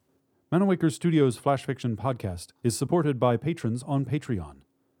Manawaker Studios Flash Fiction Podcast is supported by patrons on Patreon.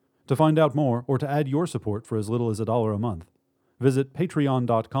 To find out more or to add your support for as little as $1 a month, visit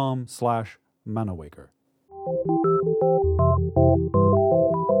patreon.com/Manawaker.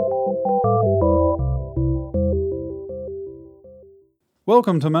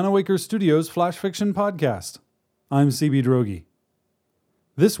 Welcome to Manawaker Studios Flash Fiction Podcast. I'm CB Droege.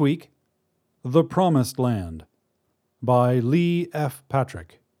 This week, The Promised Land by Lee F.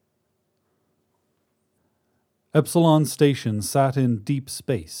 Patrick. Epsilon Station sat in deep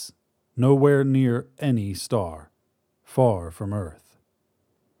space, nowhere near any star, far from Earth.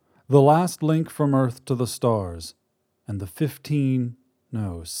 The last link from Earth to the stars, and the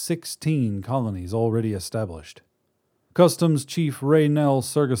 16 colonies already established. Customs Chief Raynell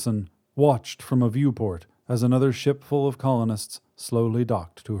Sergeson watched from a viewport as another ship full of colonists slowly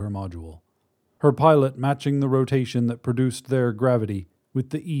docked to her module, her pilot matching the rotation that produced their gravity with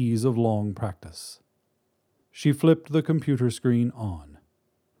the ease of long practice. She flipped the computer screen on.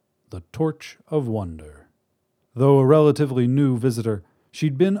 The Torch of Wonder. Though a relatively new visitor,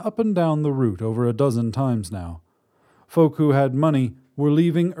 she'd been up and down the route over a dozen times now. Folk who had money were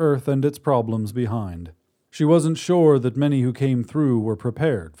leaving Earth and its problems behind. She wasn't sure that many who came through were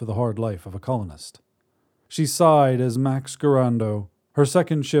prepared for the hard life of a colonist. She sighed as Max Garando, her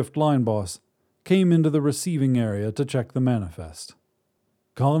second shift line boss, came into the receiving area to check the manifest.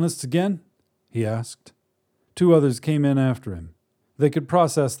 "Colonists again?" he asked. Two others came in after him. They could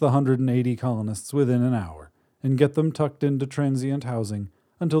process the 180 colonists within an hour and get them tucked into transient housing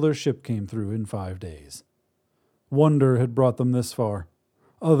until their ship came through in 5 days. Wonder had brought them this far.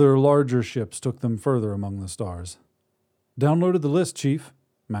 Other larger ships took them further among the stars. "Downloaded the list, Chief,"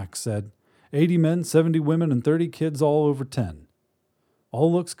 Max said. 80 men, 70 women, and 30 kids, all over 10.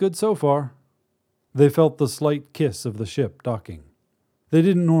 "All looks good so far." They felt the slight kiss of the ship docking. They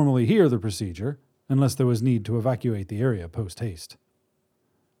didn't normally hear the procedure, unless there was need to evacuate the area post-haste.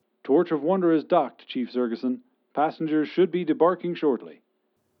 "Torch of Wonder is docked, Chief Sergeson. Passengers should be debarking shortly."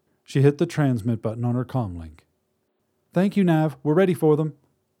 She hit the transmit button on her comlink. "Thank you, Nav. We're ready for them."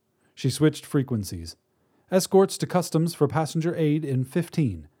 She switched frequencies. "Escorts to customs for passenger aid in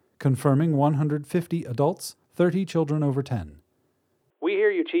 15, confirming 150 adults, 30 children over 10. "We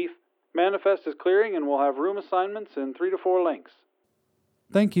hear you, Chief. Manifest is clearing and we'll have room assignments in 3 to 4 links."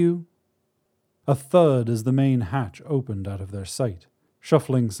 "Thank you." A thud as the main hatch opened out of their sight.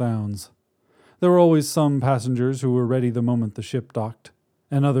 Shuffling sounds. There were always some passengers who were ready the moment the ship docked,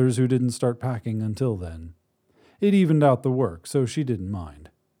 and others who didn't start packing until then. It evened out the work, so she didn't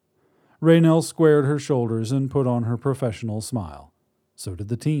mind. Raynell squared her shoulders and put on her professional smile. So did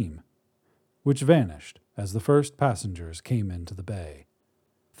the team, which vanished as the first passengers came into the bay.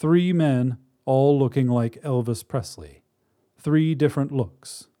 3 men, all looking like Elvis Presley. 3 different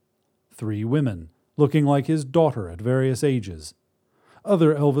looks. 3 women, looking like his daughter at various ages.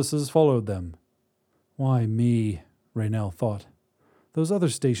 Other Elvises followed them. "Why me?" Raynell thought. "Those other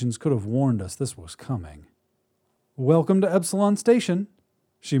stations could have warned us this was coming." "Welcome to Epsilon Station,"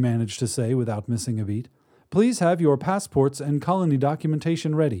 she managed to say without missing a beat. "Please have your passports and colony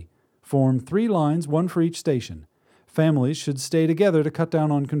documentation ready. Form 3 lines, 1 for each station. Families should stay together to cut down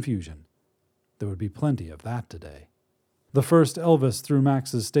on confusion." There would be plenty of that today. The first Elvis through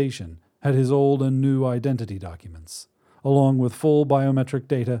Max's station had his old and new identity documents, along with full biometric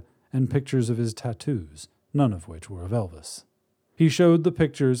data and pictures of his tattoos, none of which were of Elvis. He showed the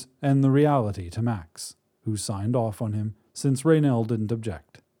pictures and the reality to Max, who signed off on him since Raynell didn't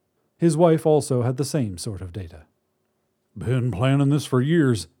object. His wife also had the same sort of data. "Been planning this for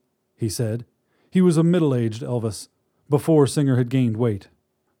years," he said. He was a middle-aged Elvis, before Singer had gained weight.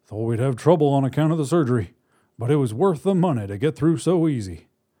 "Thought we'd have trouble on account of the surgery, but it was worth the money to get through so easy."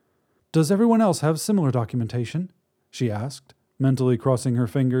 "Does everyone else have similar documentation?" she asked, mentally crossing her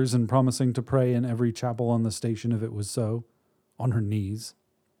fingers and promising to pray in every chapel on the station if it was so, on her knees.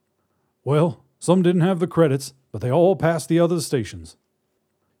 "Well, some didn't have the credits, but they all passed the other stations."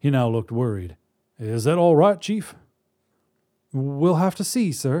 He now looked worried. "Is that all right, Chief?" "We'll have to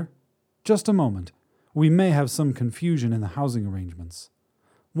see, sir. Just a moment. We may have some confusion in the housing arrangements.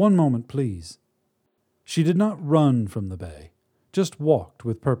 One moment, please." She did not run from the bay, just walked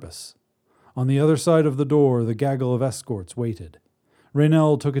with purpose. On the other side of the door, the gaggle of escorts waited.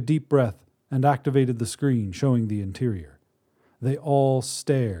 Raynell took a deep breath and activated the screen showing the interior. They all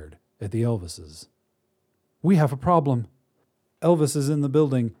stared at the Elvises. "We have a problem. Elvis is in the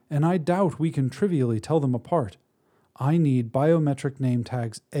building, and I doubt we can trivially tell them apart. I need biometric name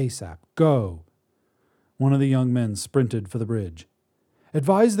tags ASAP. Go." One of the young men sprinted for the bridge.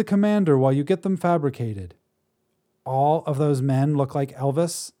 "Advise the commander while you get them fabricated." "All of those men look like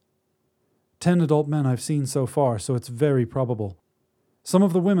Elvis?" 10 adult men I've seen so far, so it's very probable. Some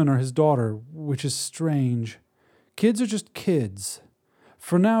of the women are his daughter, which is strange. Kids are just kids.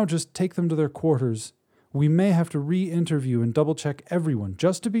 For now, just take them to their quarters. We may have to re-interview and double-check everyone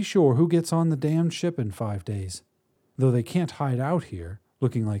just to be sure who gets on the damned ship in 5 days. Though they can't hide out here,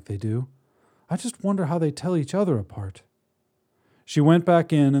 looking like they do. I just wonder how they tell each other apart. She went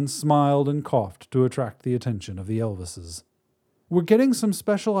back in and smiled and coughed to attract the attention of the Elvises. We're getting some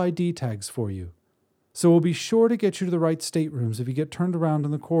special ID tags for you, so we'll be sure to get you to the right staterooms if you get turned around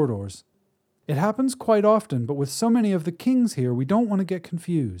in the corridors. It happens quite often, but with so many of the kings here, we don't want to get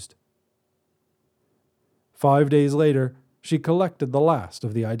confused. 5 days later, she collected the last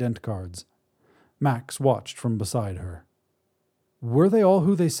of the ident cards. Max watched from beside her. Were they all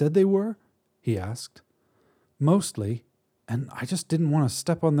who they said they were? He asked. Mostly, and I just didn't want to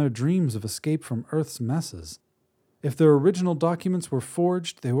step on their dreams of escape from Earth's messes. If their original documents were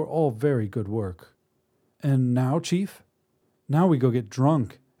forged, they were all very good work. And now, Chief? Now we go get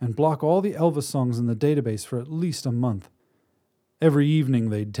drunk and block all the Elvis songs in the database for at least a month. Every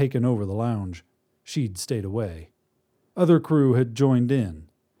evening they'd taken over the lounge. She'd stayed away. Other crew had joined in.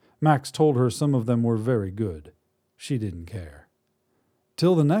 Max told her some of them were very good. She didn't care.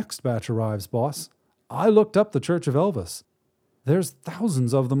 Till the next batch arrives, boss. I looked up the Church of Elvis. There's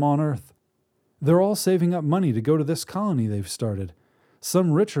thousands of them on Earth. They're all saving up money to go to this colony they've started.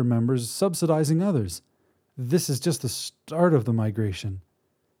 Some richer members subsidizing others. This is just the start of the migration.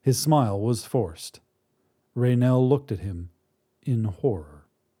 His smile was forced. Raynell looked at him in horror.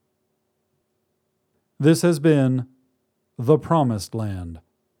 This has been The Promised Land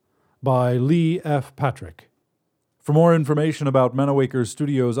by Lee F. Patrick. For more information about Manawaker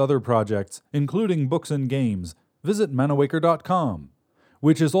Studios' other projects, including books and games, visit manawaker.com,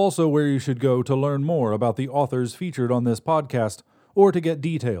 which is also where you should go to learn more about the authors featured on this podcast or to get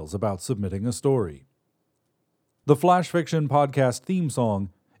details about submitting a story. The Flash Fiction Podcast theme song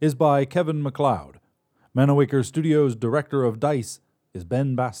is by Kevin MacLeod. Manawaker Studios' director of DICE is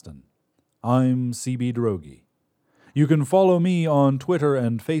Ben Baston. I'm CB Droege. You can follow me on Twitter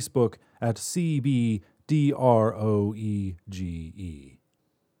and Facebook at CBDROEGE.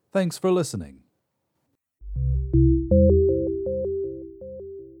 Thanks for listening.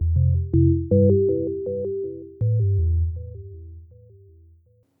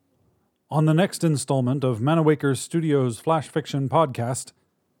 On the next installment of Manawaker Studios' Flash Fiction Podcast,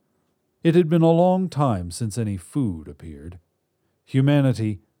 it had been a long time since any food appeared.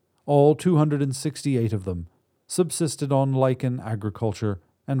 Humanity, all 268 of them, subsisted on lichen agriculture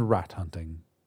and rat hunting.